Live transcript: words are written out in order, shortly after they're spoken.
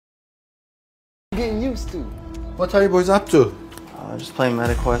getting used to. What are you boys up to? Just playing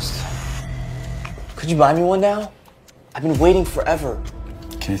MetaQuest. Could you buy me one now? I've been waiting forever.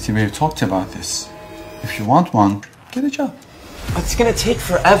 Katie, we've talked about this. If you want one, get a job. It's gonna take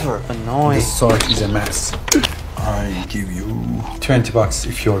forever. Annoying. This sort is a mess. I give you $20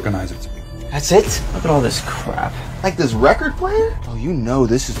 if you organize it. That's it? Look at all this crap. Like this record player? Oh, you know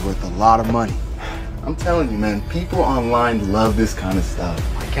this is worth a lot of money. I'm telling you, man, people online love this kind of stuff.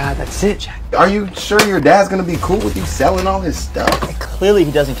 Oh my God, that's it, Jack. Are you sure your dad's gonna be cool with you selling all his stuff? Clearly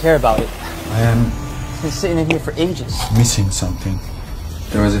he doesn't care about it. I am He's been sitting in here for ages. missing something.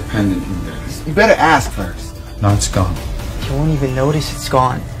 There was a pendant in there. You better ask first. Now it's gone. You won't even notice it's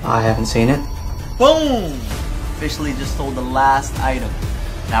gone. I haven't seen it. Boom! Officially just sold the last item.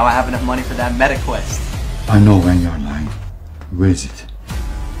 Now I have enough money for that MetaQuest. I know when you're lying. Where is it?